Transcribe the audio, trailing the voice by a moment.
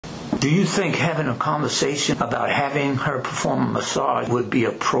Do you think having a conversation about having her perform a massage would be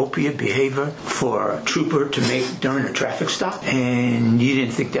appropriate behavior for a trooper to make during a traffic stop? And you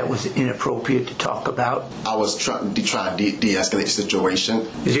didn't think that was inappropriate to talk about? I was trying to de-escalate the situation.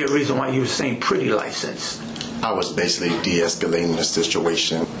 Is there a reason why you were saying pretty license? I was basically de-escalating the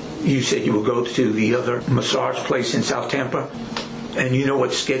situation. You said you would go to the other massage place in South Tampa, and you know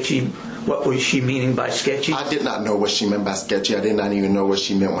what was she meaning by sketchy? I did not know what she meant by sketchy. I did not even know what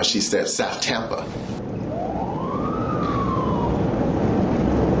she meant when she said South Tampa.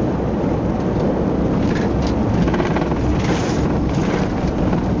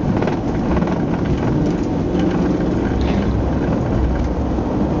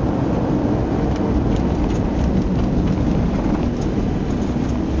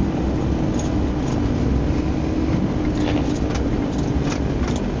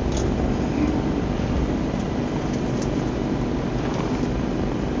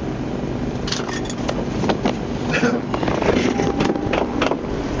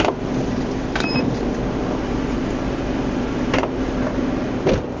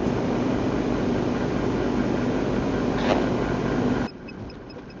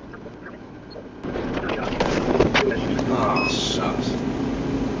 Oh, shucks.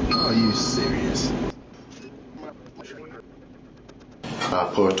 Are you serious? I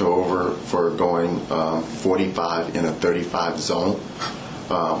pulled her over for going 45 in a 35 zone.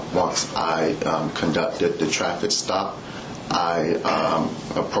 Once I conducted the traffic stop, I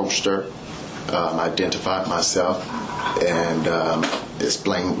approached her, identified myself, and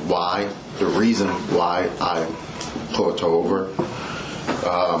explained the reason why I pulled her over.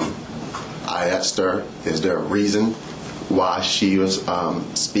 I asked her, is there a reason why she was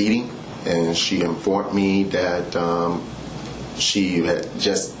speeding? And she informed me that she had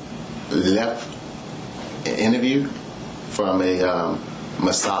just left an interview from a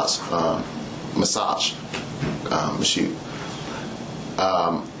massage shoot.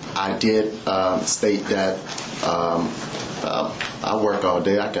 I did state that I work all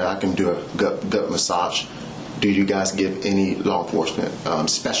day. I can do a good massage. Do you guys give any law enforcement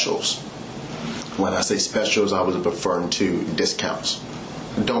specials? When I say specials, I was referring to discounts.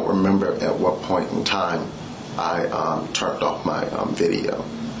 I don't remember at what point in time I turned off my video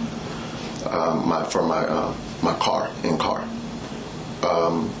from my car.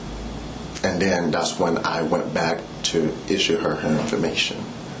 And then that's when I went back to issue her information.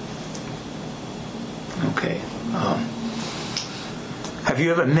 Okay. Have you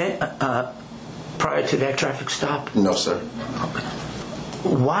ever met prior to that traffic stop? No, sir. Okay.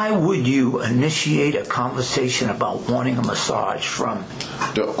 Why would you initiate a conversation about wanting a massage from?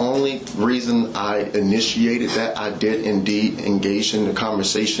 The only reason I initiated that, I did indeed engage in the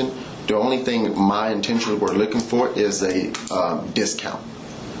conversation. The only thing my intentions were looking for is a discount.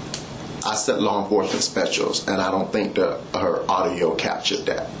 I said law enforcement specials, and I don't think her audio captured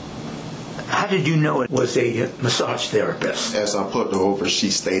that. How did you know it was a massage therapist? As I put her over,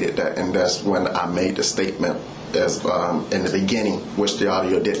 she stated that, and that's when I made the statement as in the beginning, which the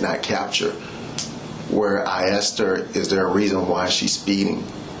audio did not capture, where I asked her, is there a reason why she's speeding?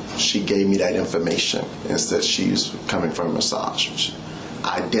 She gave me that information and said she's coming from a massage.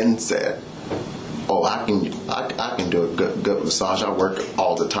 I then said, oh, I can do a good massage. I work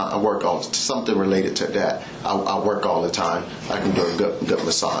all the time. I work all something related to that. I work all the time. I can do a good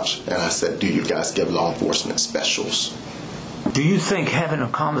massage. And I said, do you guys give law enforcement specials? Do you think having a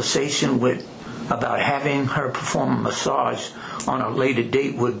conversation about having her perform a massage on a later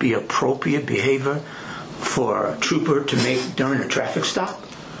date would be appropriate behavior for a trooper to make during a traffic stop?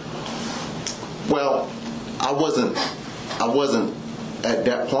 Well, I wasn't at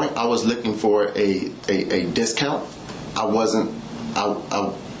that point. I was looking for a discount. I wasn't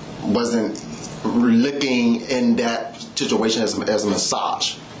looking in that situation as a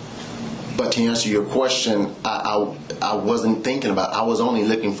massage. But to answer your question, I wasn't thinking about it. I was only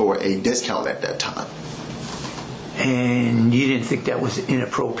looking for a discount at that time. And you didn't think that was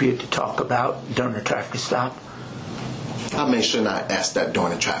inappropriate to talk about during a traffic stop? I made sure not ask that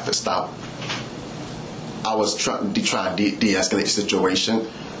during a traffic stop. I was trying to de-escalate the situation,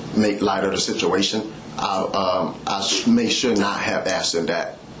 make light of the situation. I made sure not have answered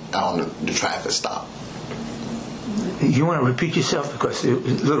that on the traffic stop. You want to repeat yourself because there's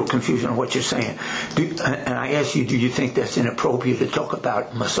a little confusion on what you're saying. And I asked you, do you think that's inappropriate to talk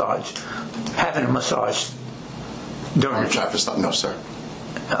about massage, having a massage during a traffic stop? No, sir.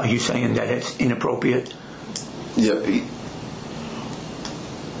 Are you saying that it's inappropriate? Yeah.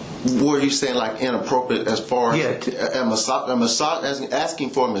 Were you saying like inappropriate as far as a massage, asking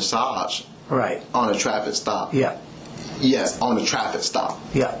for a massage? Right. On a traffic stop? Yeah. Yes, on a traffic stop.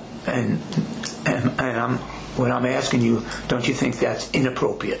 Yeah. what I'm asking you, don't you think that's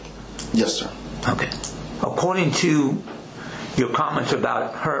inappropriate? Yes, sir. Okay. According to your comments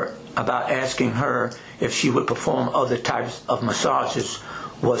about asking her if she would perform other types of massages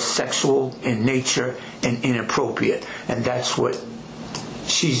was sexual in nature and inappropriate, and that's what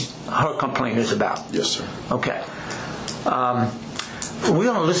her complaint is about. Yes, sir. Okay. We're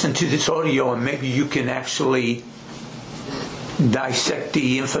going to listen to this audio, and maybe you can actually dissect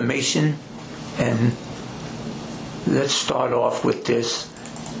the information. And let's start off with this.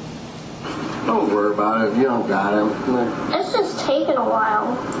 Don't worry about it. You don't got him. It's just taking a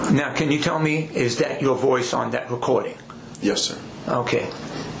while. Now, can you tell me, is that your voice on that recording? Yes, sir. Okay.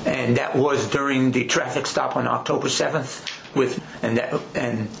 And that was during the traffic stop on October 7th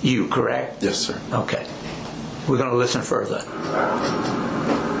and you, correct? Yes, sir. Okay. We're going to listen further.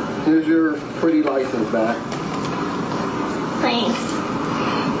 Here's your pretty license back. Thanks.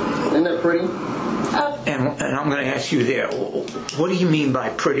 Isn't that pretty? And I'm going to ask you there, what do you mean by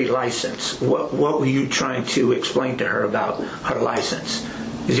pretty license? What were you trying to explain to her about her license?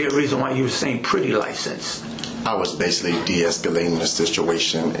 Is there a reason why you were saying pretty license? I was basically de-escalating the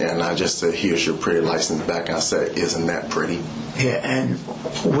situation, and I just said, here's your pretty license back. I said, isn't that pretty? Yeah, and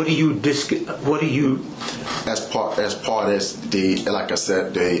what do you as part as the, like I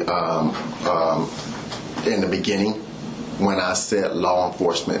said, in the beginning, when I said law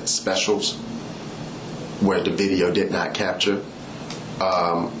enforcement specials, where the video did not capture,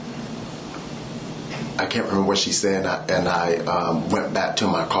 I can't remember what she said, and I went back to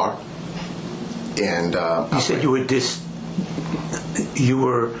my car. And you said you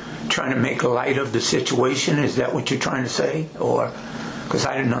were trying to make light of the situation. Is that what you're trying to say? Or because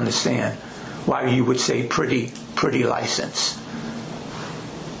I didn't understand why you would say pretty license.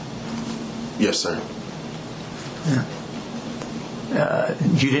 Yes, sir. Yeah.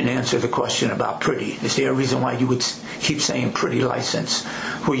 You didn't answer the question about pretty. Is there a reason why you would keep saying pretty license?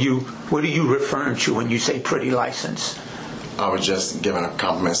 What are you referring to when you say pretty license? I was just giving a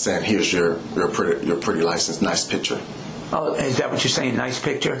compliment, saying, here's your pretty license, nice picture. Oh, is that what you're saying, nice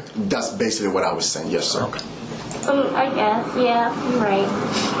picture? That's basically what I was saying, yes, sir. Okay. I guess, yeah, you're right.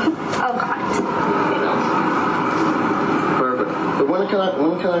 Oh, God. Perfect. So when can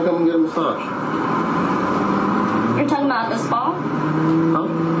I come and get a massage? You're talking about the spa?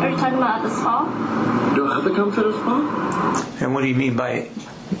 Huh? Are you talking about the spa? Do I have to come to the spa? And what do you mean by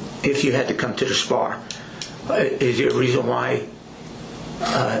if you had to come to the spa? Is there a reason why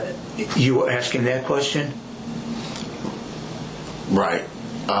you were asking that question? Right.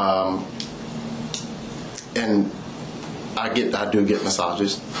 And I do get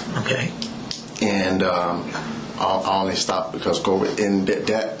massages. Okay. And I only stopped because COVID. In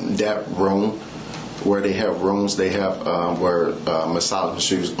that room, where they have rooms, they have where massage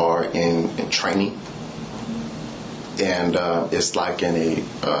masseurs are in training, and it's like in a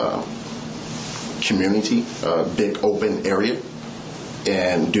community, big open area,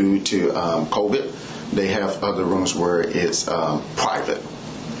 and due to COVID, they have other rooms where it's private,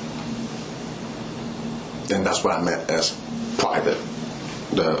 and that's what I meant as private.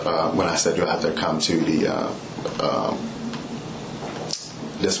 When I said you have to come to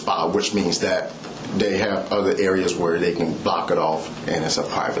the spa, which means that they have other areas where they can block it off, and it's a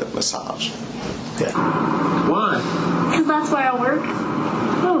private massage. Okay. Why? Because that's where I work.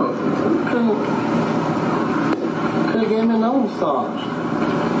 Oh, could have given me no massage.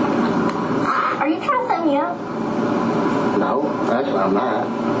 Are you trying to set me up? No, actually I'm not.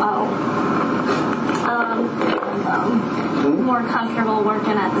 More comfortable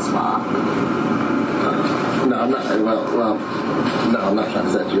working at the spa. No, I'm not. Well, no, I'm not trying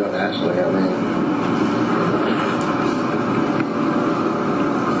to set you up. Actually, I mean,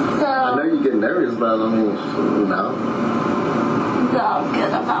 So. I know you get nervous, but I mean, no. No,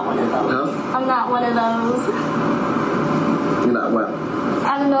 good. I'm not one of those. No? I'm not one of those. You're not well.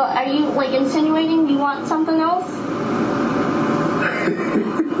 I don't know. Are you like insinuating you want something else?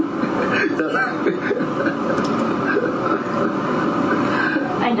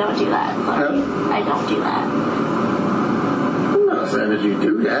 I don't do that. Sorry. Huh? I don't do that. I'm not saying that you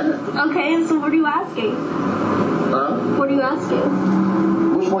do that. Okay, so what are you asking? What are you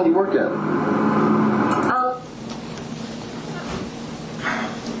asking? Which one do you work at?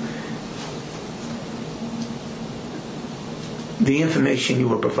 The information you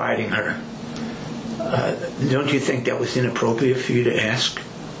were providing her, don't you think that was inappropriate for you to ask?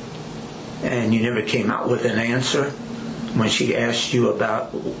 And you never came out with an answer when she asked you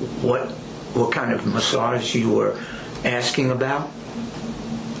about what kind of massage you were asking about?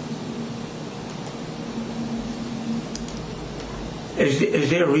 Is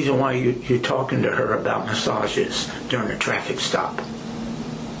there a reason why you're talking to her about massages during a traffic stop?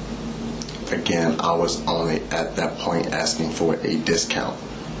 Again, I was only at that point asking for a discount.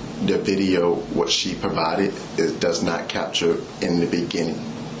 The video, what she provided, it does not capture in the beginning.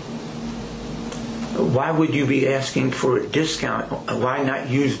 Why would you be asking for a discount? Why not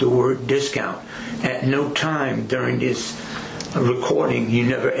use the word discount? At no time during this recording, you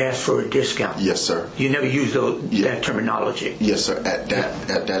never asked for a discount. Yes, sir. You never used that terminology. Yes, sir. At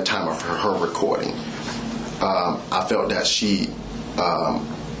that time of her recording, I felt that she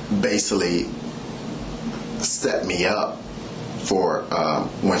basically set me up for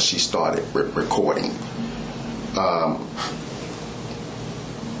when she started recording.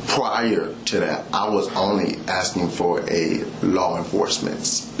 Prior to that, I was only asking for a law enforcement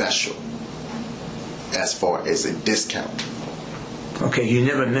special as far as a discount. Okay, you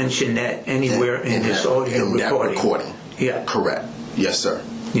never mentioned that anywhere in this audio recording. That recording. Yeah. Correct. Yes, sir.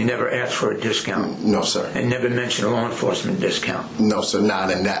 You never asked for a discount? No, sir. And never mentioned a law enforcement discount? No, sir,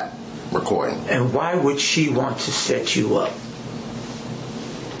 not in that recording. And why would she want to set you up?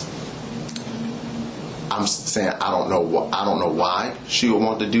 I'm saying I don't know why she would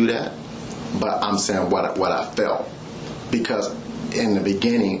want to do that, but I'm saying what I felt, because in the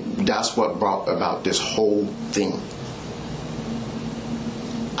beginning, that's what brought about this whole thing.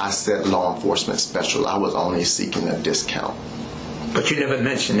 I said law enforcement special. I was only seeking a discount. But you never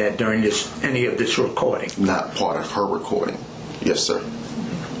mentioned that during any of this recording? Not part of her recording. Yes, sir.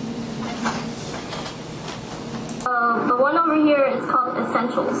 The one over here is called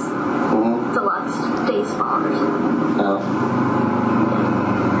Essentials Deluxe Day Spa or something.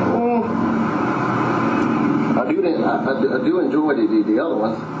 I do enjoy the other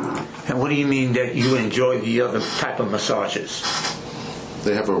one. And what do you mean that you enjoy the other type of massages?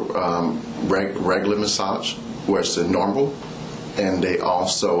 They have a regular massage, where it's the normal, and they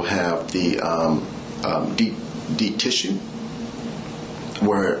also have the deep tissue,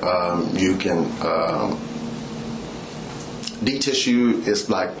 where you can. Deep tissue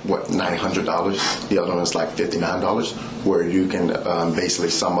is like $900. The other one is like $59, where you can basically,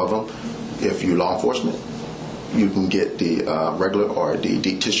 some of them, if you law enforcement, you can get the regular or the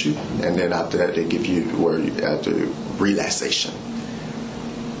deep tissue, and then after that they give you where you have the relaxation.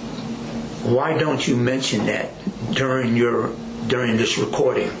 Why don't you mention that during this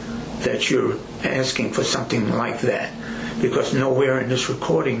recording, that you're asking for something like that? Because nowhere in this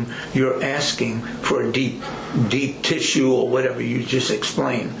recording you're asking for a deep tissue or whatever you just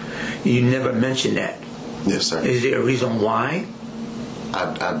explained. You never mentioned that. Yes, sir. Is there a reason why?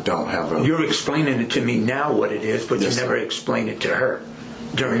 I don't have a... You're explaining it to me now what it is, but yes, you never explained it to her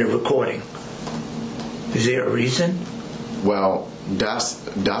during the recording. Is there a reason? Well, that's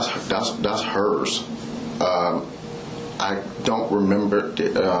hers. I don't remember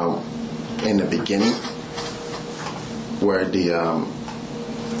in the beginning where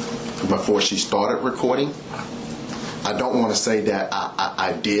before she started recording. I don't want to say that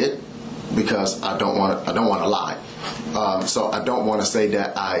I did, because I don't want to lie. So I don't want to say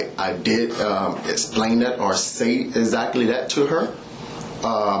that I did explain that or say exactly that to her.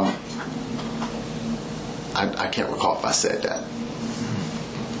 I can't recall if I said that.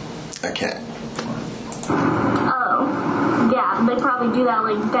 I can't. Oh, yeah, they probably do that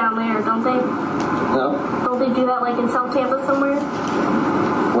like down there, don't they? No. Don't they do that like in South Tampa somewhere?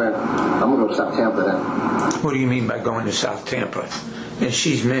 Where? I'm gonna go to South Tampa then. What do you mean by going to South Tampa? And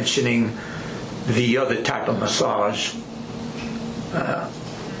she's mentioning the other type of massage.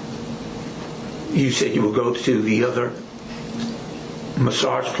 You said you would go to the other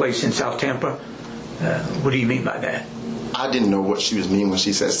massage place in South Tampa. What do you mean by that? I didn't know what she was meaning when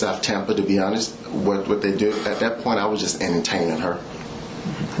she said South Tampa, to be honest. What they do at that point, I was just entertaining her.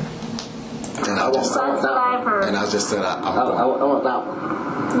 And I just said I want that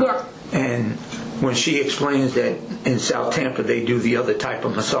one. Yeah. And when she explains that in South Tampa they do the other type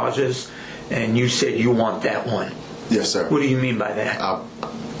of massages, and you said you want that one. Yes, sir. What do you mean by that?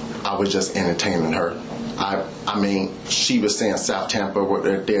 I was just entertaining her. I mean, she was saying South Tampa, what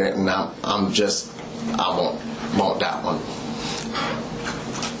they're there, and I want that one.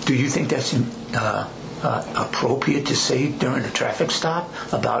 Do you think that's appropriate to say during a traffic stop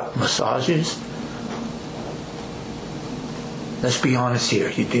about massages? Let's be honest here.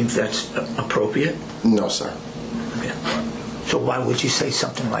 You think that's appropriate? No, sir. Okay. So why would you say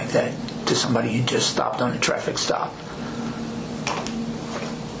something like that to somebody you just stopped on a traffic stop?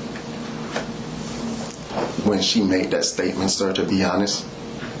 When she made that statement, sir, to be honest,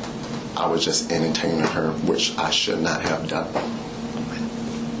 I was just entertaining her, which I should not have done.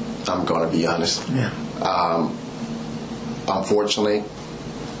 I'm going to be honest. Yeah. Unfortunately,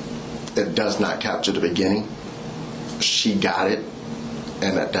 it does not capture the beginning. She got it,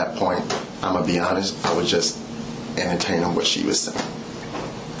 and at that point, I'm gonna be honest, I was just entertaining what she was saying.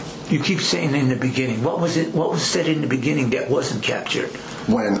 You keep saying in the beginning. What was it? What was said in the beginning that wasn't captured?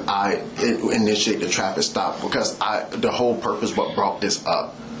 When I initiated the traffic stop, because the whole purpose, what brought this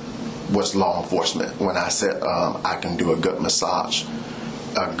up, was law enforcement. When I said I can do a good massage,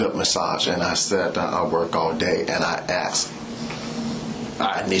 and I said I work all day, and I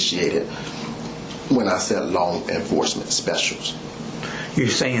initiated when I said law enforcement specials. You're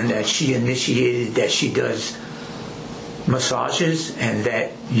saying that she initiated that she does massages and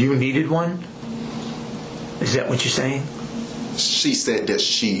that you needed one? Is that what you're saying? She said that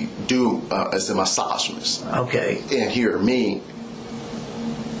she do as a massagist. Okay. And hear me,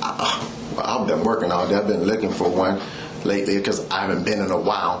 I've been working all day. I've been looking for one lately because I haven't been in a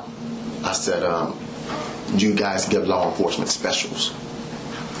while. I said, you guys give law enforcement specials.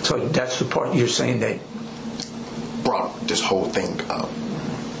 So that's the part you're saying that brought this whole thing up.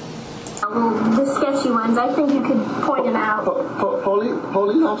 The sketchy ones, I think you could point them out.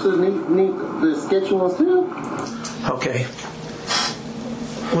 Police officers need the sketchy ones too? Okay.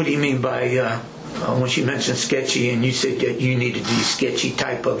 What do you mean by when she mentioned sketchy and you said that you needed these sketchy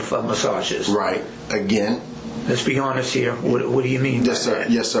type of massages? Right. Again. Let's be honest here. What do you mean Yes, by sir.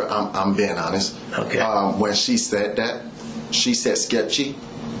 that? Yes, sir. I'm being honest. Okay. When she said that, she said sketchy.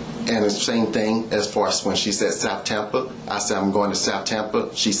 And the same thing as far as when she said South Tampa. I said, I'm going to South Tampa.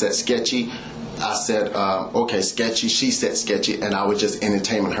 She said sketchy. I said, okay, sketchy. She said sketchy. And I was just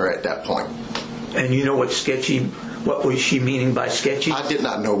entertaining her at that point. And you know what sketchy, what was she meaning by sketchy? I did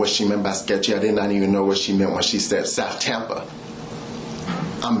not know what she meant by sketchy. I did not even know what she meant when she said South Tampa.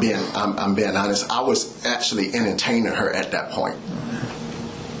 I'm being honest. I was actually entertaining her at that point.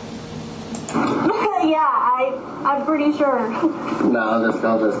 Yeah, I'm pretty sure. No, I'm just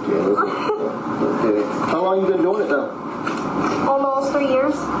kidding. Okay. How long you been doing it though? Almost 3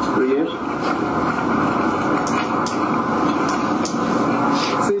 years. 3 years?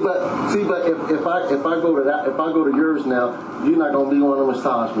 See, but if I go to that, if I go to yours now, you're not gonna be one to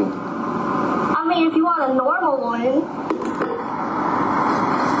massage me. I mean, if you want a normal one.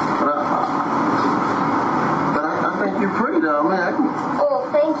 But I think you're pretty though, man. Oh,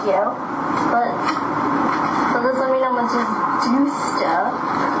 thank you. But that doesn't mean I'm gonna just do stuff.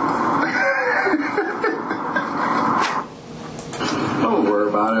 Don't worry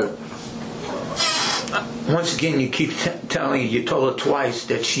about it. Once again, you keep telling you told her twice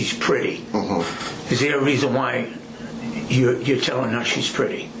that she's pretty. Mm-hmm. Is there a reason why you're telling her she's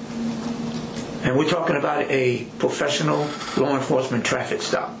pretty? And we're talking about a professional law enforcement traffic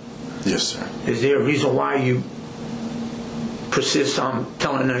stop. Yes, sir. Is there a reason why you persist on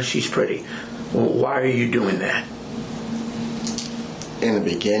telling her she's pretty? Well, why are you doing that? In the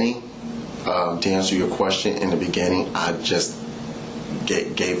beginning, to answer your question, in the beginning, I just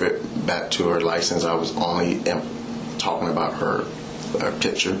gave it back to her license. I was only talking about her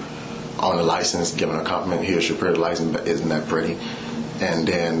picture on the license, giving her a compliment. Here's your pretty license, but isn't that pretty? And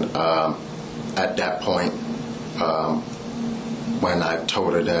then at that point, when I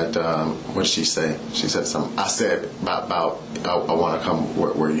told her that, what did she say? She said something. I said about I want to come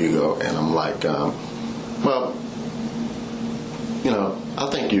where you go, and I'm like, well, I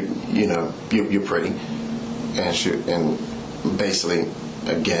think you're pretty, and basically,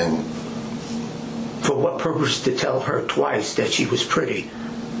 again. For what purpose to tell her twice that she was pretty?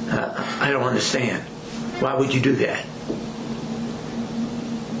 I don't understand. Why would you do that?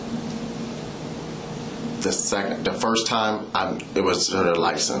 The first time, it was her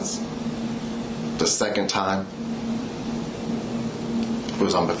license. The second time, it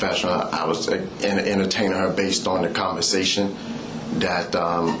was unprofessional. I was entertaining her based on the conversation that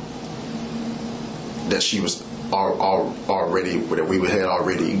she was already, that we had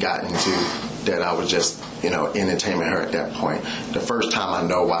already gotten into, that I was just, entertaining her at that point. The first time, I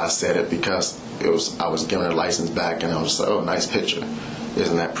know why I said it, because I was giving her license back, and I was like, oh, nice picture.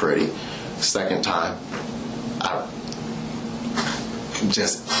 Isn't that pretty? Second time, I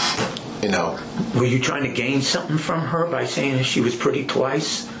just, Were you trying to gain something from her by saying that she was pretty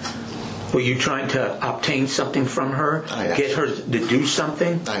twice? Were you trying to obtain something from her? Get her to do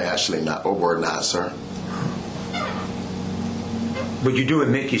something? I actually not, or were not, sir. But you do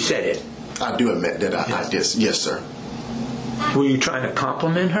admit you said it? I do admit that I did. Yes, sir. Were you trying to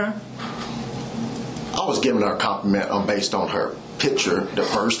compliment her? I was giving her a compliment based on her picture the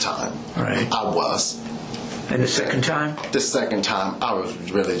first time. Right. I was. And the second time? The second time, I was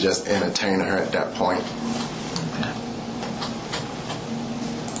really just entertaining her at that point.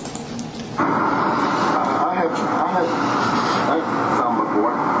 I have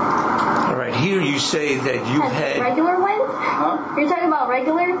say that you've had... Regular ones? Huh? You're talking about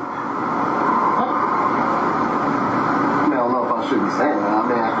regular? I don't know if I should be saying that. I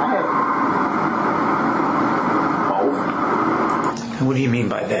mean, I had both. What do you mean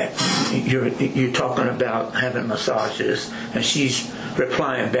by that? You're talking about having massages, and she's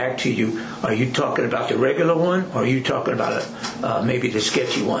replying back to you. Are you talking about the regular one, or are you talking about maybe the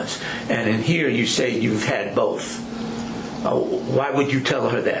sketchy ones? And in here you say you've had both. Why would you tell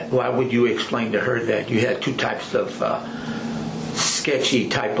her that? Why would you explain to her that you had two types of sketchy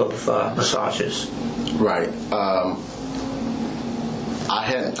type of massages? Right. I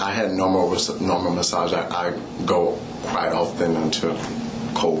had normal massage. I go quite often until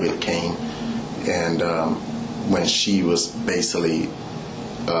COVID came, and when she was basically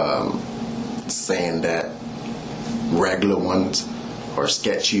saying that regular ones or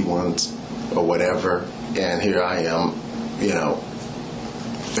sketchy ones or whatever, and here I am,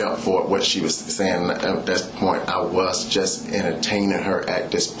 felt for what she was saying. At this point, I was just entertaining her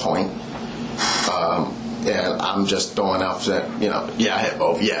at this point. And I'm just throwing out that, I had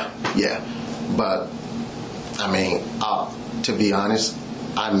both, yeah. But, I mean, to be honest,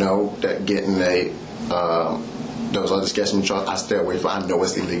 I know that getting those other sketchy massages, I stay away from. I know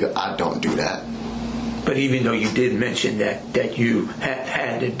it's illegal. I don't do that. But even though you did mention that you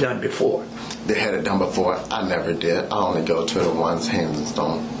had it done before. They had it done before. I never did. I only go to the ones hands and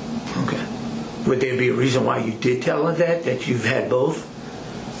stone. Okay. Would there be a reason why you did tell her that you've had both?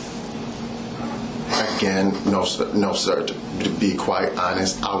 Again, no, sir. To be quite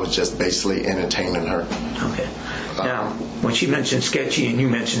honest, I was just basically entertaining her. Okay. Now, when she mentioned sketchy and you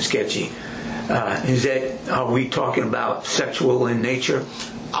mentioned sketchy, are we talking about sexual in nature?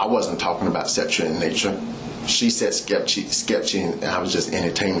 I wasn't talking about sexual in nature. She said sketchy, and I was just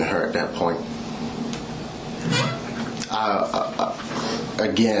entertaining her at that point.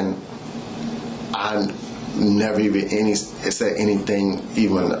 Again, I never even said anything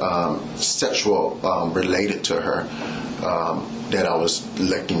even sexual related to her that I was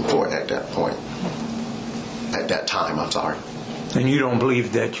looking for at that point. At that time, I'm sorry. And you don't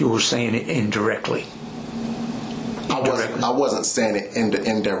believe that you were saying it indirectly? I wasn't saying it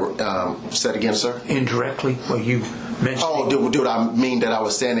say it again, sir? Indirectly? Well, you mentioned... Oh, did I mean that I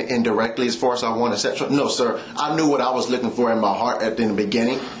was saying it indirectly as far as I wanted sexual? No, sir. I knew what I was looking for in my heart in the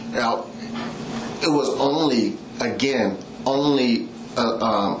beginning. It was only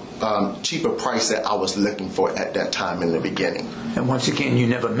cheaper price that I was looking for at that time in the beginning. And once again, you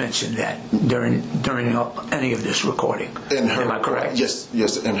never mentioned that during any of this recording. Am I correct? Yes,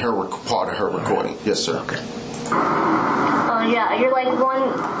 in her part of her recording. Right. Yes, sir. Okay. Oh yeah, you're like I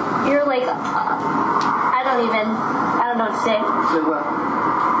don't know what to say. Say what?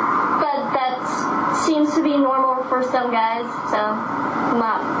 But that seems to be normal for some guys, so I'm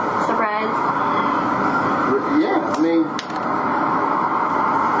not surprised. Yeah, I mean,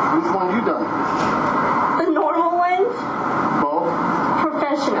 which one you done? The normal ones? Both?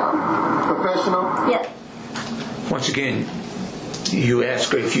 Professional. Professional? Yeah. Once again, you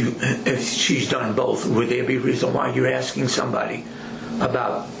ask her if she's done both. Would there be a reason why you're asking somebody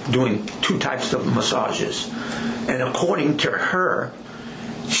about doing two types of massages? And according to her,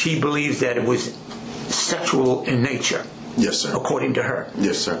 she believes that it was sexual in nature. Yes, sir. According to her.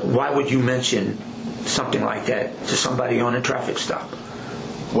 Yes, sir. Why would you mention something like that to somebody on a traffic stop?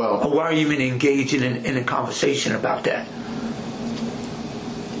 Well, or why are you even engaging in a conversation about that?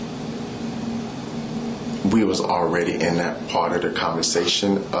 We was already in that part of the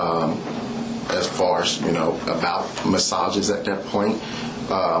conversation as far as, about massages at that point.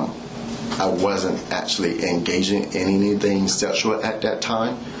 I wasn't actually engaging in anything sexual at that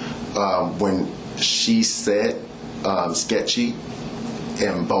time. When she said sketchy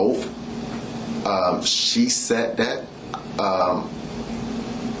in both, she said that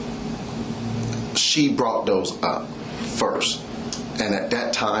she brought those up first. And at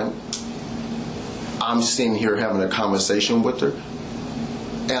that time, I'm sitting here having a conversation with her,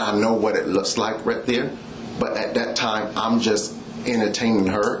 and I know what it looks like right there. But at that time, I'm just entertaining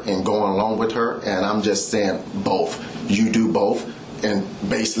her and going along with her, and I'm just saying both. You do both, and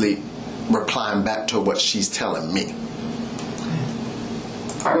basically replying back to what she's telling me.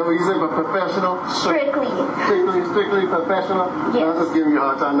 You say but professional? Strictly professional? Yes. I'm just giving you a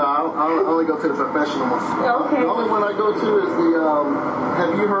hard time. No, I only go to the professional ones. Okay. The only one I go to is the,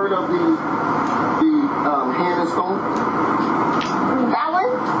 have you heard of the hand and stone? That one?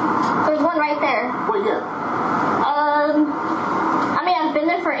 There's one right there. Well, yeah. I mean, I've been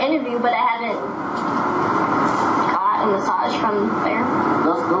there for an interview, but I haven't got a massage from there.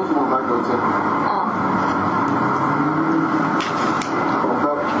 Those ones I go to. Oh.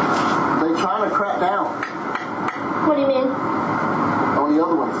 They trying to crack down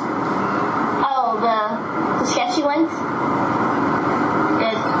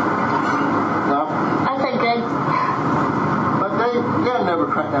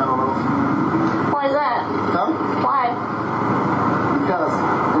crack down on those. Why is that? Huh? Why? Because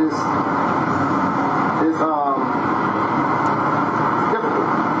it's difficult.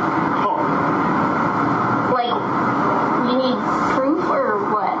 Hard. Like, you need proof or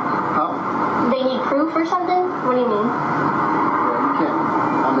what? Huh? They need proof or something? What do you mean? Yeah, you can't.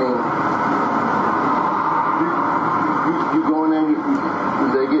 I mean, you go in there,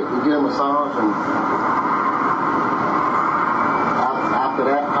 they get a massage, and after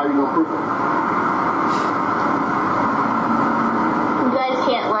that, how you gonna prove it? You guys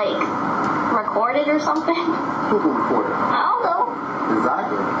can't, like, record it or something? Who can record it? I don't know.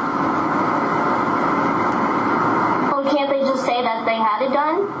 Exactly. Well, can't they just say that they had it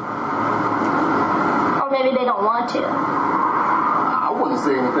done? Or maybe they don't want to. I wouldn't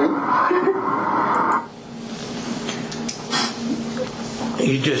say anything.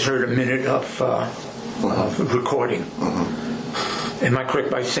 You just heard a minute of recording. Am I correct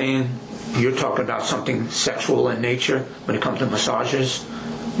by saying you're talking about something sexual in nature when it comes to massages?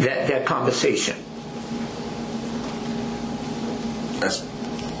 That conversation. As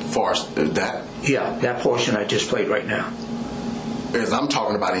far as that, Yeah, that portion I just played right now. as I'm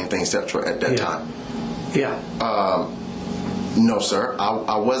talking about anything sexual at that Yeah. time. Yeah. No, sir.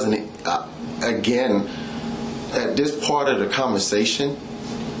 I wasn't. Again, at this part of the conversation,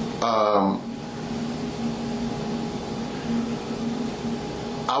 I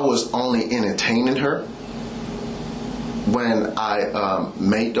was only entertaining her when I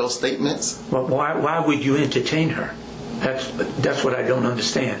made those statements. Well, why would you entertain her? That's what I don't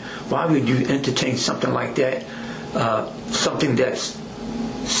understand. Why would you entertain something like that? Something that's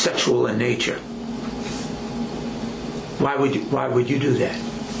sexual in nature. Why would you do that?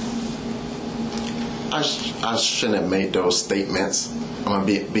 I shouldn't have made those statements. I'm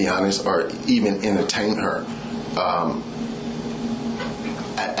gonna be honest, or even entertain her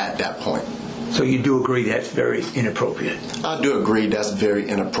at that point. So you do agree that's very inappropriate? I do agree that's very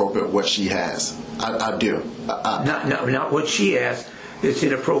inappropriate what she has. I do. Not what she has. It's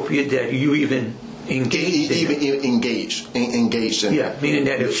inappropriate that you even engaged in it. Even engaged in. Yeah, meaning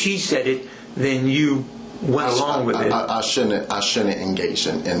that if she said it, then you went along with it. I shouldn't engage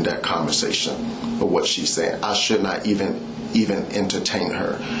in that conversation of what she's saying. I should not even entertain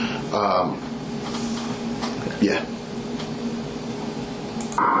her. Yeah.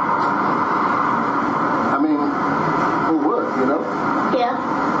 I mean, who would, you know? Yeah.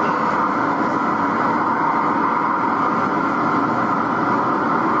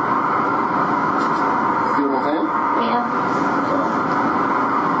 See what I'm saying? Yeah.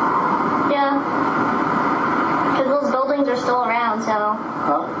 Yeah. Because those buildings are still around, so.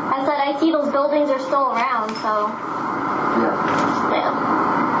 Huh? I said I see those buildings are still around, so. Yeah. Yeah.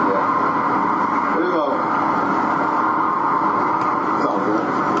 Yeah. There's all. It's all good.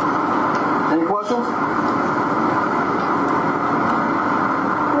 Any questions?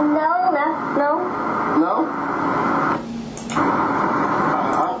 No. No?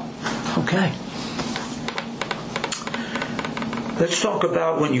 Okay. Let's talk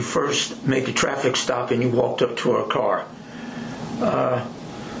about when you first made the traffic stop and you walked up to her car.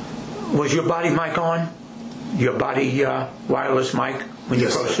 Was your body mic on? Your body wireless mic when you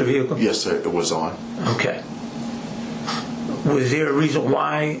approached the vehicle? Yes, sir. It was on. Okay. Was there a reason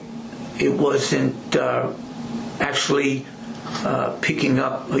why it wasn't actually picking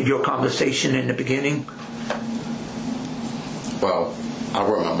up your conversation in the beginning? Well, I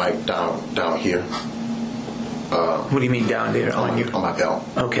wear my mic down here. What do you mean down there on your? On my belt.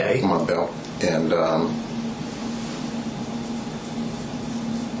 Okay. On my belt, and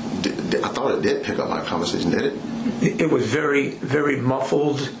I thought it did pick up my conversation. Did it? It was very, very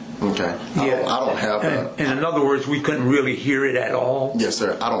muffled. Okay. Yeah. I don't have. And in other words, we couldn't really hear it at all. Yes,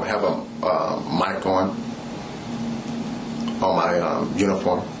 sir. I don't have a mic on my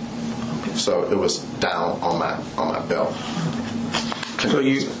uniform, so it was down on my belt. So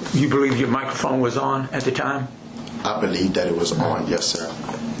you believe your microphone was on at the time? I believe that it was on. Yes, sir.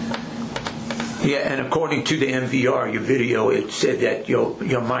 Yeah, and according to the MVR, your video, it said that your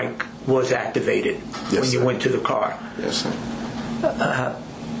mic was activated when you went to the car. Yes, sir.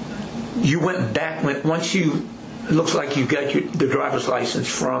 You went back once you. It looks like you got the driver's license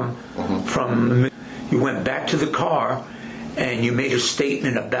from. You went back to the car, and you made a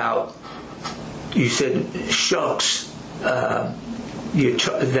statement about. You said, "Shucks, that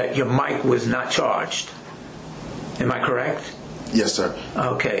your mic was not charged." Am I correct? Yes, sir.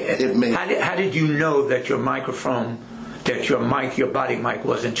 Okay. How did you know that your microphone, that your body mic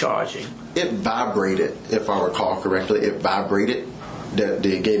wasn't charging? It vibrated, if I recall correctly. It vibrated. That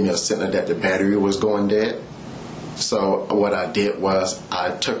they gave me a signal that the battery was going dead. So what I did was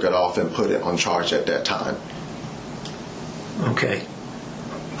I took it off and put it on charge at that time. Okay.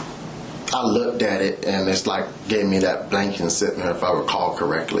 I looked at it and it's like gave me that blanking sitting there, if I recall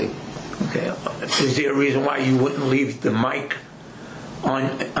correctly. Okay. Is there a reason why you wouldn't leave the mic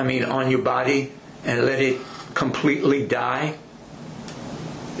on your body and let it completely die?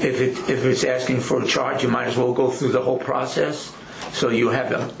 If it's asking for a charge, you might as well go through the whole process, so you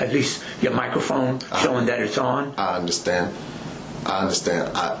have at least your microphone showing that it's on. I understand. I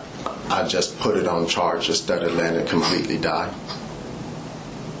just put it on charge instead of letting it completely die.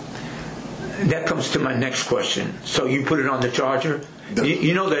 That comes to my next question. So you put it on the charger.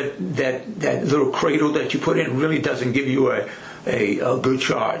 You know that little cradle that you put in really doesn't give you a good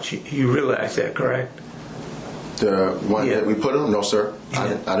charge. You realize that, correct? The one that we put on? No, sir.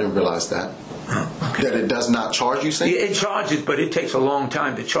 Yeah. I didn't realize that. Okay. That it does not charge, you say? It charges, but it takes a long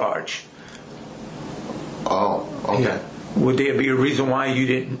time to charge. Oh, okay. Yeah. Would there be a reason why you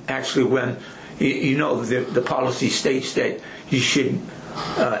didn't actually, when the policy states that you should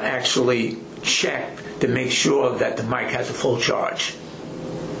actually check to make sure that the mic has a full charge?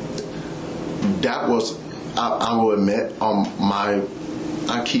 That was, I will admit,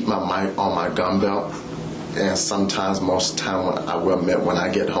 I keep my mic on my gun belt, and sometimes, most of the time, I will admit, when I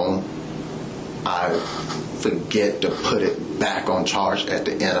get home, I forget to put it back on charge at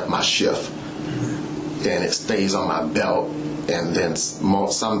the end of my shift, and it stays on my belt, and then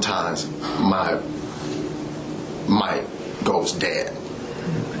sometimes my mic goes dead.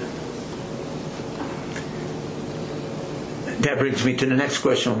 That brings me to the next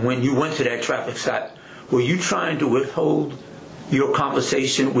question. When you went to that traffic stop, were you trying to withhold your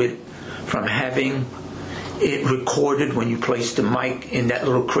conversation from having it recorded when you placed the mic in that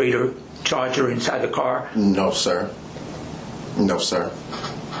little cradle charger inside the car? No, sir. No, sir.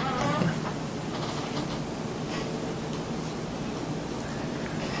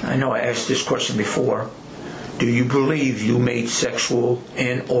 I know I asked this question before. Do you believe you made sexual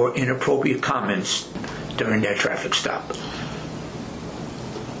and or inappropriate comments during that traffic stop?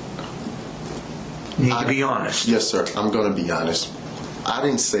 You need to be honest. Yes, sir. I'm going to be honest. I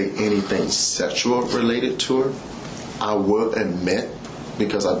didn't say anything sexual related to her. I will admit,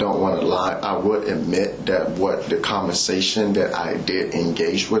 because I don't want to lie, I would admit that what the conversation that I did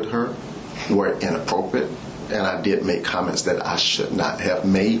engage with her were inappropriate, and I did make comments that I should not have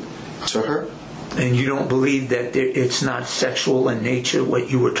made to her. And you don't believe that it's not sexual in nature,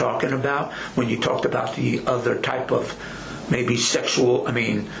 what you were talking about when you talked about the other type of maybe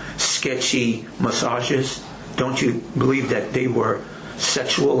sketchy massages? Don't you believe that they were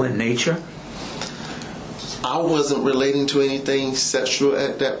sexual in nature? I wasn't relating to anything sexual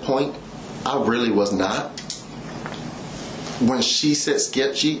at that point. I really was not. When she said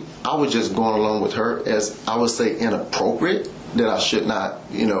sketchy, I was just going along with her as, I would say, inappropriate, that I should not,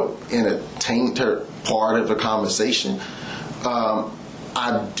 entertain her part of the conversation.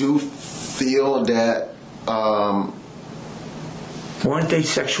 I do feel that... Weren't they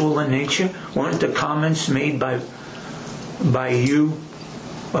sexual in nature? Weren't the comments made by you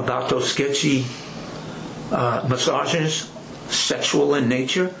about those sketchy massages sexual in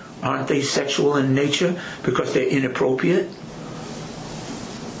nature? Aren't they sexual in nature because they're inappropriate?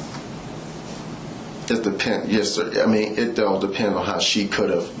 It depends. Yes, sir. I mean, it all depends on how she could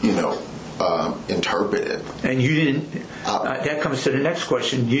have, interpreted. And you didn't. That comes to the next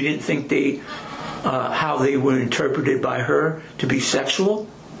question. You didn't think how they were interpreted by her to be sexual?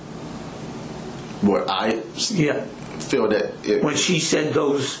 What I feel that when she said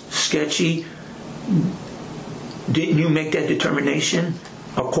those sketchy, didn't you make that determination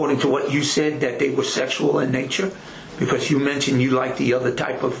according to what you said that they were sexual in nature? Because you mentioned you liked the other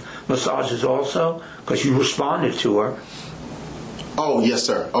type of massages also, because you responded to her. Oh, yes,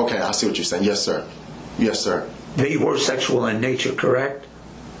 sir. Okay, I see what you're saying. Yes, sir. Yes, sir. They were sexual in nature, correct?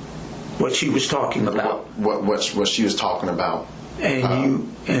 What she was talking about. What she was talking about.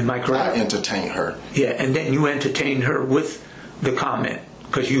 And am I correct? I entertained her. Yeah, and then you entertained her with the comment,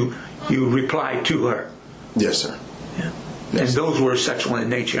 because you replied to her. Yes, sir. Yeah. Yes. And those were sexual in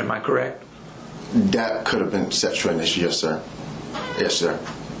nature, am I correct? That could have been sexual in nature, yes, sir. Yes, sir.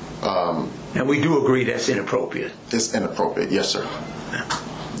 And we do agree that's inappropriate. It's inappropriate, yes, sir. Yeah.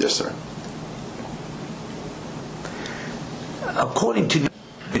 Yes, sir. According to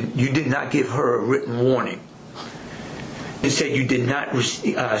you, did not give her a written warning. It said you did not.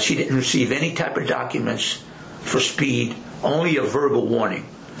 She didn't receive any type of documents for speed, only a verbal warning.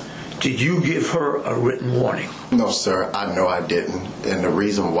 Did you give her a written warning? No, sir. I know I didn't. And the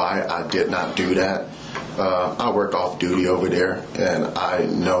reason why I did not do that I work off duty over there, and I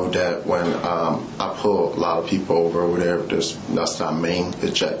know that when I pull a lot of people over there, that's our main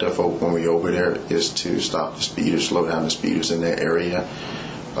objective when we're over there is to stop the speeders, slow down the speeders in that area.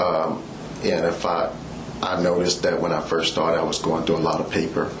 And if I noticed that when I first started, I was going through a lot of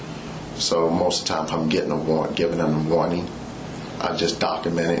paper. So most of the time, if I'm giving them a warning, I just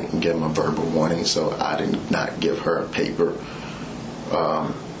document it and give them a verbal warning. So I did not give her a paper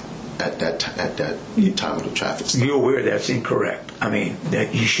at that time of the traffic stop. You're aware that's incorrect. I mean,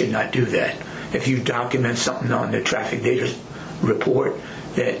 that you should not do that. If you document something on the traffic data report,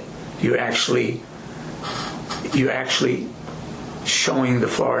 that you're actually showing the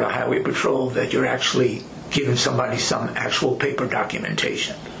Florida Highway Patrol that you're actually giving somebody some actual paper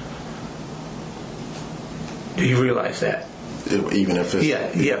documentation. Do you realize that? Even if it's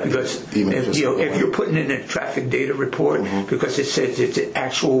because if you're putting in a traffic data report, because it says it's an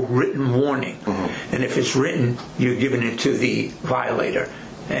actual written warning, and if it's written, you're giving it to the violator,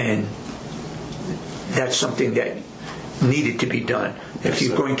 and that's something that needed to be done. If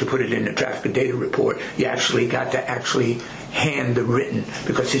you're going to put it in a traffic data report, you actually got to actually hand the written,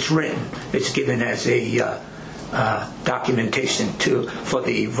 because it's written. It's given as a documentation for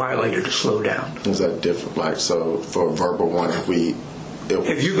the violator to slow down. Is that different? Like, so for a verbal warning,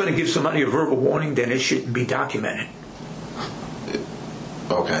 if you're going to give somebody a verbal warning, then it shouldn't be documented.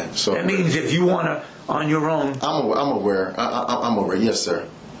 Okay, so that means if you want to on your own. I'm aware. I'm aware. Yes, sir.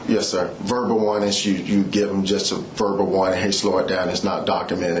 Yes, sir. Verbal warnings, you give them just a verbal warning. Hey, slow it down. It's not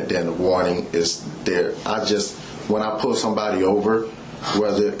documented. Then the warning is there. When I pull somebody over,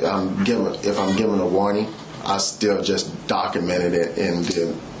 if I'm giving a warning, I still just documented it in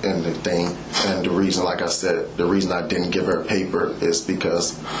the thing. And the reason, like I said, the reason I didn't give her a paper is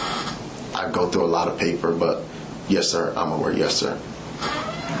because I go through a lot of paper. But yes, sir, I'm aware. Yes, sir.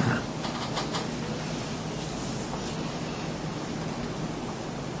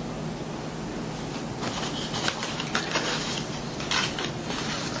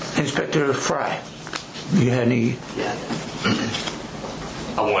 Inspector Fry, you had any? Yeah.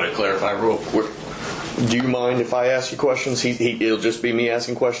 I want to clarify real quick. Do you mind if I ask you questions? It'll just be me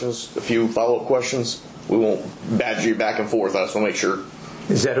asking questions, a few follow-up questions. We won't badger you back and forth. I just want to make sure.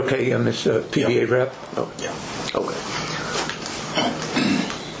 Is that okay, Ms. PBA Rep? Oh, yeah.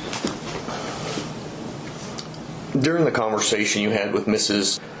 Okay. During the conversation you had with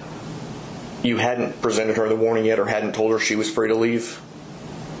Mrs., you hadn't presented her the warning yet or hadn't told her she was free to leave?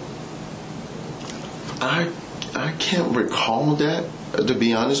 I can't recall that, to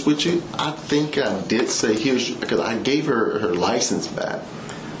be honest with you. I think I did say because I gave her license back.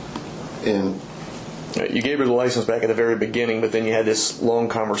 And you gave her the license back at the very beginning, but then you had this long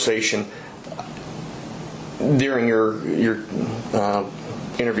conversation. During your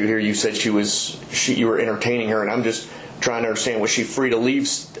interview here, you said you were entertaining her, and I'm just trying to understand, was she free to leave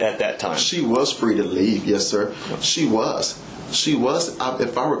at that time? She was free to leave, yes, sir. She was. She was,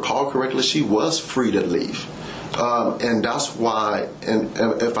 if I recall correctly, she was free to leave. And that's why, and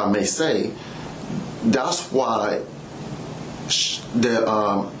if I may say, that's why she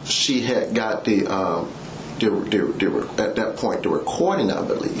had got at that point the recording, I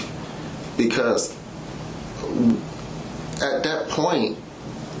believe, because at that point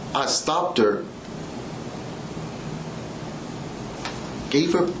I stopped her,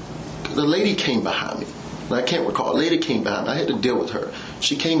 the lady came behind me. I can't recall. A lady came behind me. I had to deal with her.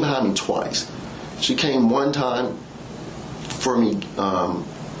 She came behind me twice. She came one time for me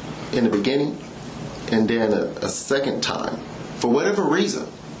in the beginning, and then a second time for whatever reason.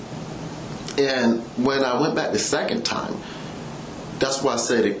 And when I went back the second time, that's why I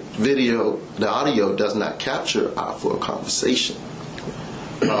said the audio does not capture our full conversation.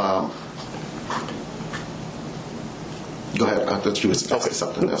 Go ahead. I thought you were asking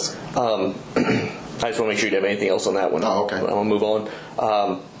something else. I just want to make sure you have anything else on that one. Oh, okay. I'm going to move on.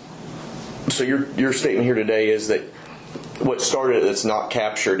 So your statement here today is that what started that's not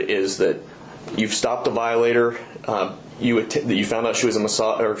captured is that you've stopped the violator. You found out she was a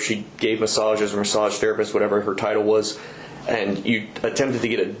massage, or she gave massages, or massage therapist, whatever her title was, and you attempted to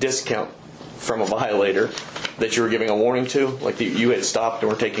get a discount from a violator that you were giving a warning to, like you had stopped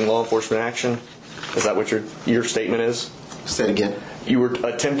and were taking law enforcement action. Is that what your statement is? Say it again. You were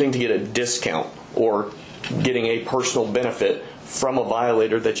attempting to get a discount or getting a personal benefit from a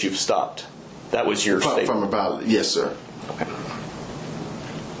violator that you've stopped. That was your statement. From a violator, yes, sir. Okay.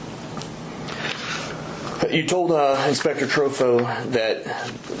 You told Inspector Trofo that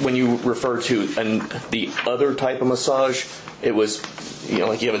when you referred to the other type of massage, it was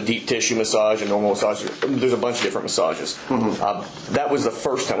like you have a deep tissue massage, a normal massage. There's a bunch of different massages. That was the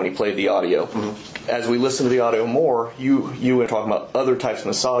first time when he played the audio. As we listened to the audio more, you were talking about other types of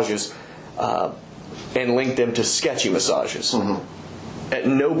massages and linked them to sketchy massages. At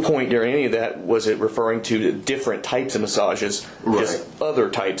no point during any of that was it referring to different types of massages, just other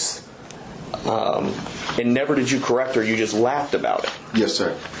types. And never did you correct her, you just laughed about it. Yes,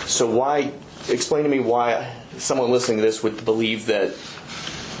 sir. So explain to me why someone listening to this would believe that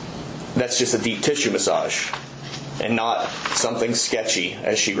that's just a deep tissue massage and not something sketchy,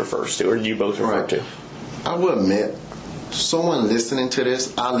 as she refers to, or you both refer to. I will admit, someone listening to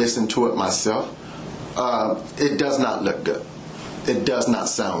this, I listened to it myself, it does not look good. It does not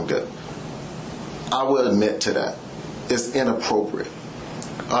sound good. I will admit to that. It's inappropriate.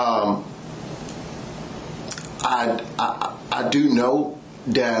 I do know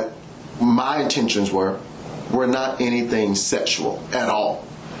that my intentions were not anything sexual at all.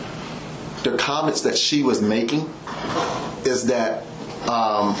 The comments that she was making is that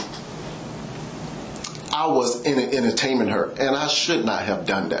I was entertaining her, and I should not have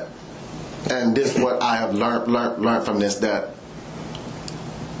done that. And this is what I have learned from this, that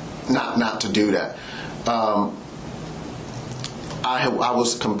not to do that. I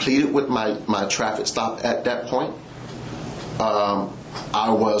was completed with my traffic stop at that point.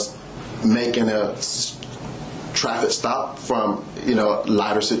 I was making a traffic stop from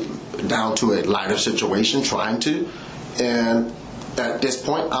down to a lighter situation, trying to, and at this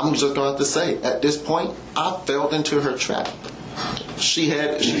point, I'm just going to have to say, at this point, I fell into her trap. She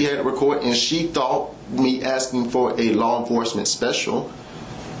had it recorded, and she thought me asking for a law enforcement special.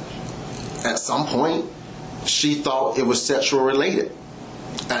 At some point, she thought it was sexual related.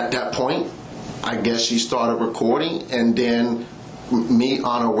 At that point, I guess she started recording, and then me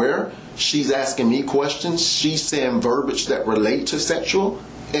unaware, she's asking me questions. She's saying verbiage that relate to sexual,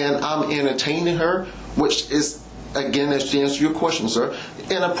 and I'm entertaining her, which is, again, as to answer your question, sir,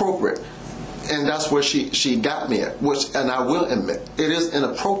 inappropriate. And that's where she got me at, and I will admit, it is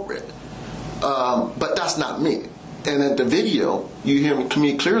inappropriate. But that's not me. And in the video, you hear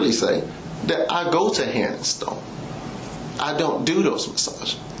me clearly say that I go to Hand and Stone. I don't do those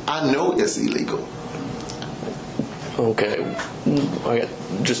massages. I know it's illegal. Okay, I got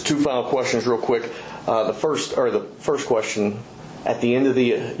just two final questions real quick. The first question, at the end of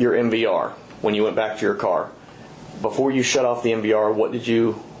your MVR, when you went back to your car, before you shut off the MVR, what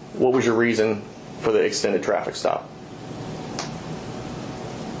was your reason for the extended traffic stop?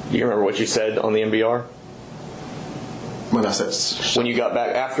 Do you remember what you said on the MVR? When I said, when you got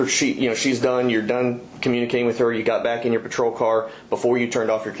back after she's done, you're done communicating with her, you got back in your patrol car before you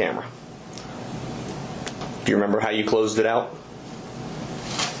turned off your camera. Do you remember how you closed it out?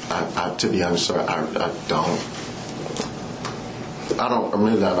 To be honest, sir, I don't. I'm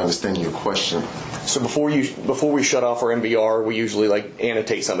really not understanding your question. So before we shut off our MVR, we usually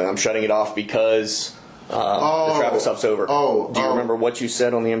annotate something. I'm shutting it off because the traffic stop's over. Do you remember what you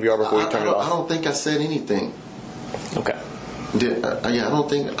said on the MVR before you turned it off? I don't think I said anything. Okay.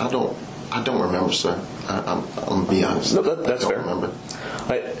 I don't remember, sir. I'm gonna be honest. No, that's fair. I don't remember.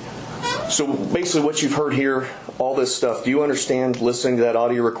 So basically, what you've heard here, all this stuff. Do you understand listening to that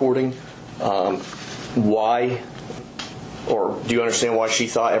audio recording? Why? Or do you understand why she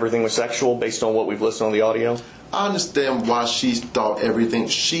thought everything was sexual based on what we've listened on the audio? I understand why she thought everything.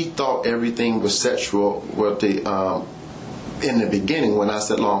 She thought everything was sexual with the in the beginning when I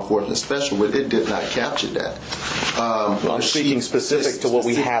said law enforcement special. It did not capture that. I'm speaking specific to what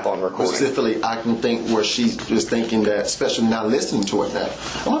we have on recording. Specifically, I can think where she was thinking that, especially now listening to it now.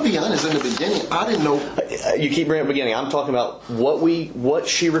 I'm gonna be honest. In the beginning, I didn't know. You keep bringing up the beginning. I'm talking about what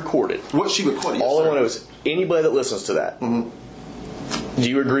she recorded. What she recorded. Yes, all I sir. want to know is anybody that listens to that. Do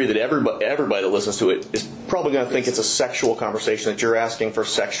you agree that everybody that listens to it is probably going to think it's a sexual conversation, that you're asking for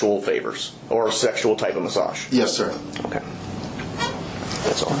sexual favors or a sexual type of massage? Yes, sir. Okay.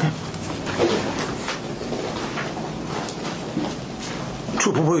 That's all.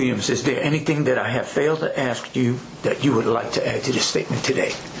 Trooper Williams, is there anything that I have failed to ask you that you would like to add to the statement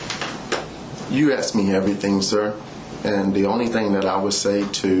today? You asked me everything, sir. And the only thing that I would say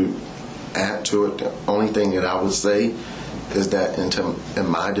to add to it, the only thing that I would say is that in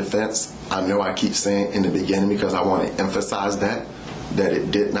my defense, I know I keep saying in the beginning because I want to emphasize that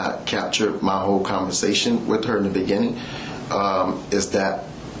it did not capture my whole conversation with her in the beginning, is that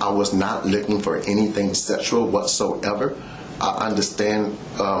I was not looking for anything sexual whatsoever. I understand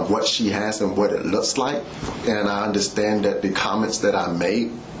what she has and what it looks like, and I understand that the comments that I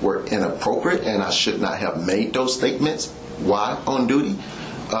made were inappropriate and I should not have made those statements while on duty.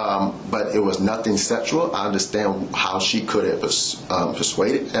 but it was nothing sexual. I understand how she could have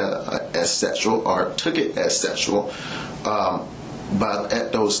persuaded as sexual or took it as sexual. But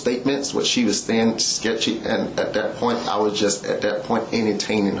at those statements, what she was saying, sketchy, and at that point, I was just at that point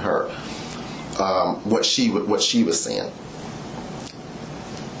entertaining her. What she was saying.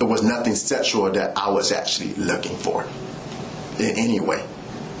 It was nothing sexual that I was actually looking for in any way.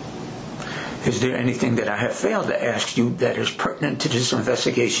 Is there anything that I have failed to ask you that is pertinent to this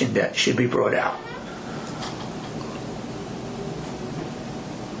investigation that should be brought out?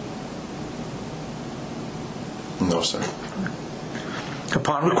 No, sir.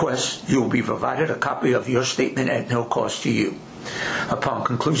 Upon request, you will be provided a copy of your statement at no cost to you. Upon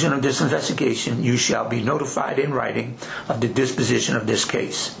conclusion of this investigation, you shall be notified in writing of the disposition of this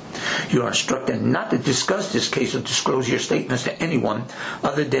case. You are instructed not to discuss this case or disclose your statements to anyone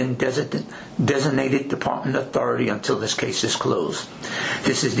other than designated department authority until this case is closed.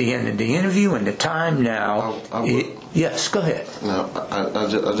 This is the end of the interview, and the time now. Yes, go ahead. No, I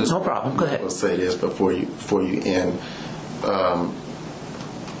just no problem. Go ahead. I'll say this before you end.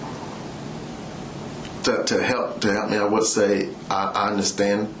 To help me, I would say I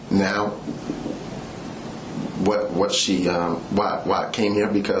understand now what she why I came here,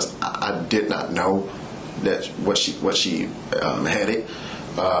 because I did not know that what she had it.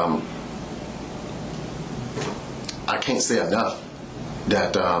 I can't say enough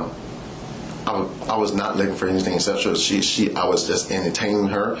that I was not looking for anything sexual. I was just entertaining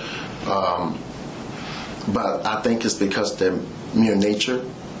her, but I think it's because the mere nature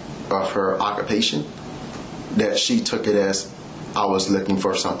of her occupation that she took it as I was looking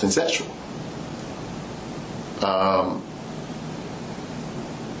for something sexual.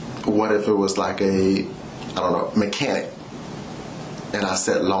 What if it was like a, I don't know, mechanic, and I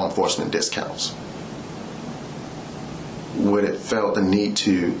said law enforcement discounts? Would it felt the need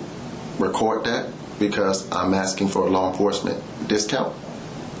to record that because I'm asking for a law enforcement discount?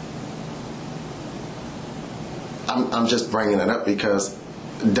 I'm just bringing it up because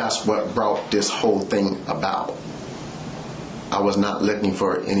that's what brought this whole thing about. I was not looking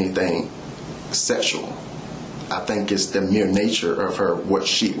for anything sexual. I think it's the mere nature of her, what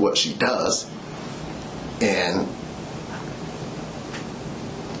she does, and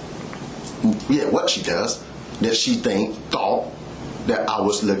what she does, that she thought that I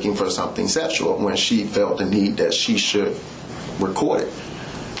was looking for something sexual when she felt the need that she should record it.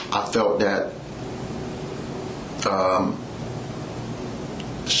 I felt that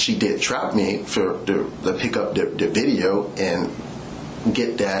she did trap me to pick up the video and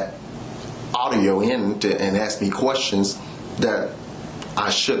get that audio in and ask me questions that I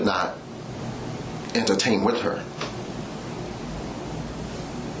should not entertain with her.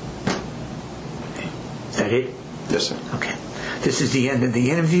 Is that it? Yes, sir. Okay. This is the end of the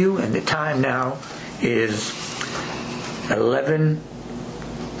interview, and the time now is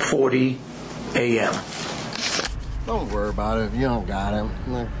 11:40 a.m. Don't worry about it if you don't got him.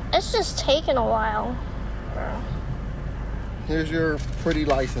 It's just taking a while. Here's your pretty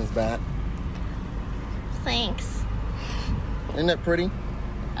license back. Thanks. Isn't that pretty?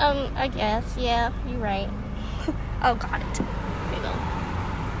 I guess. Yeah, you're right. Oh, got it. Here you go.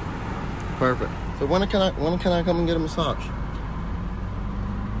 Perfect. So when can I come and get a massage?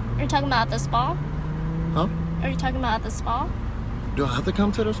 Are you talking about the spa? Huh? Are you talking about the spa? Do I have to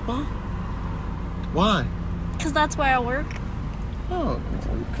come to the spa? Why? Because that's where I work. Oh,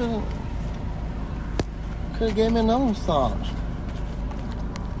 you could have gave me another massage.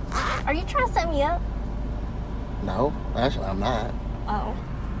 Are you trying to set me up? No, actually I'm not. Oh.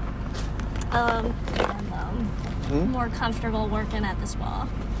 I'm more comfortable working at the spa.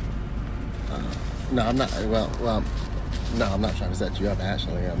 No, I'm not. Well, no, I'm not trying to set you up,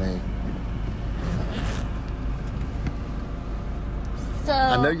 actually. I mean, so...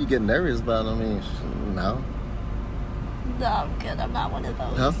 I know you get nervous, but I mean, no. No, I'm good. I'm not one of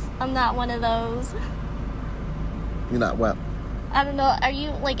those. Huh? I'm not one of those. You're not what? I don't know. Are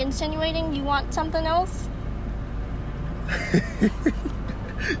you, like, insinuating you want something else?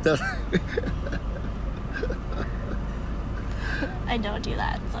 I don't do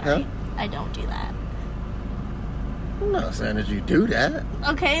that. Sorry. Huh? I don't do that. I'm not saying that you do that.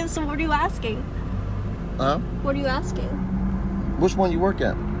 Okay, so what are you asking? Huh? What are you asking? Which one you work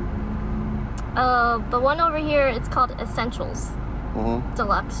at? The one over here, it's called Essentials. Mm-hmm.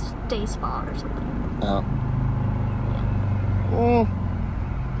 Deluxe Day Spa or something. Oh. Yeah.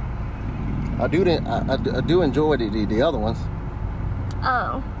 I do enjoy the other ones.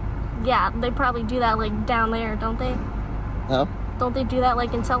 Oh. Yeah, they probably do that, like, down there, don't they? Huh? Don't they do that,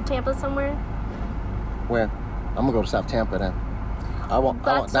 like, in South Tampa somewhere? Where? I'm gonna go to South Tampa then. want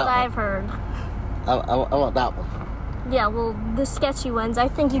That's that what I've heard. I want that one. Yeah, well, the sketchy ones, I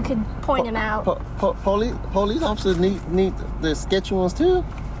think you could point him out. Police officers need the sketchy ones too?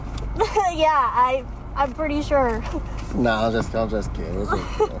 Yeah, I'm pretty sure. Nah, I'm just kidding. Just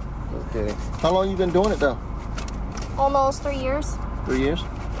kidding. How long you been doing it though? Almost 3 years. 3 years?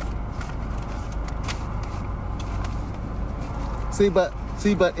 See, but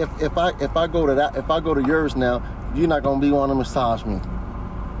if I go to yours now, you're not gonna be wanting to massage me.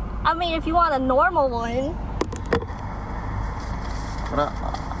 I mean, if you want a normal one.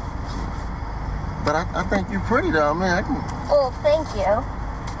 But I think you're pretty though. I mean, I can. Oh, thank you.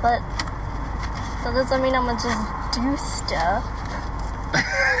 But that doesn't mean I'm gonna just do stuff.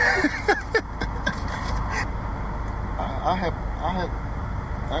 I have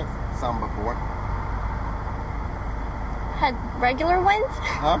some before. Had regular ones?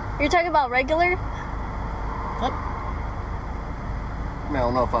 Huh? You're talking about regular? What? I mean, I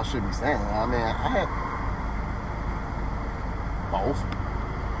don't know if I should be saying that. I mean, I had both.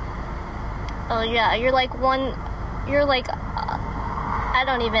 Oh yeah, you're like I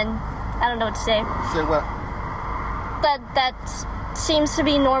don't know what to say. Say what? That seems to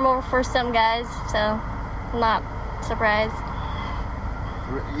be normal for some guys, so I'm not surprised.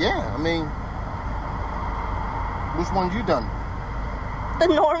 Yeah, I mean, which ones you done? The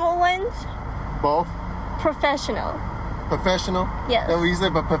normal ones? Both. Professional. Professional? Yes. That's what you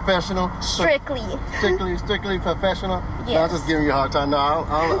said, but professional? Strictly. Strictly professional? Yes. No, I'm just giving you a hard time. No,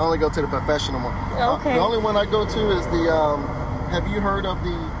 I only go to the professional one. Okay. The only one I go to is the, have you heard of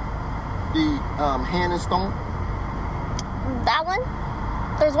the Hand and Stone? That one?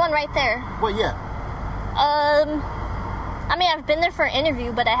 There's one right there. Well, yeah. I mean, I've been there for an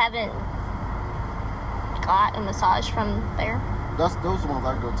interview, but I haven't got a massage from there. Those are the ones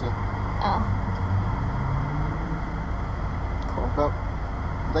I go to. Oh. Cool. But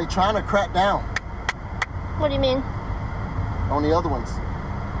they trying to crack down What do you mean? on the other ones.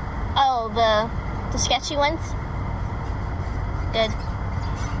 Oh, the sketchy ones? Good.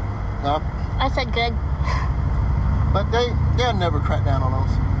 Huh? I said good. But they'll never crack down on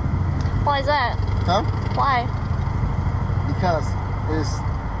those. Why is that? Huh? Why? Because it's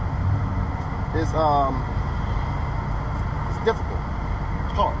difficult.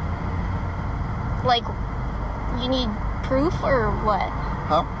 It's hard. Like, you need proof or what?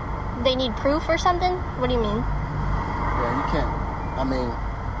 Huh? They need proof or something? What do you mean? Yeah, you can't. I mean,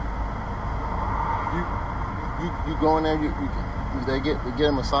 you go in there. They get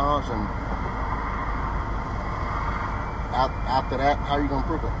a massage, and after that, how are you gonna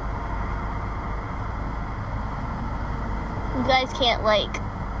prove it? You guys can't, like,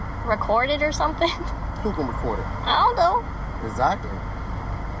 record it or something? Who can record it? I don't know. Exactly.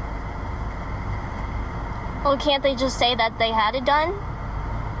 Well, can't they just say that they had it done?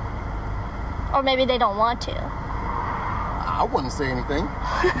 Or maybe they don't want to. I wouldn't say anything.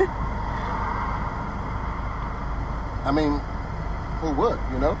 I mean, who would,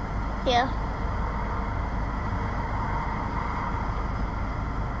 you know? Yeah.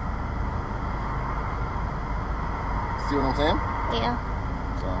 See what I'm saying? Yeah.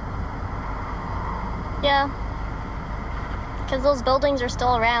 So, Yeah. Because those buildings are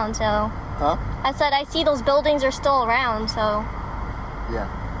still around, so... huh? I said I see those buildings are still around, so... Yeah.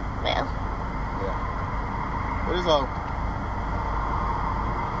 Yeah. Yeah. But it's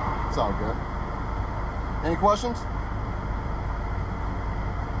all good. Any questions?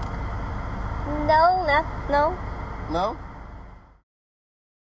 No. No?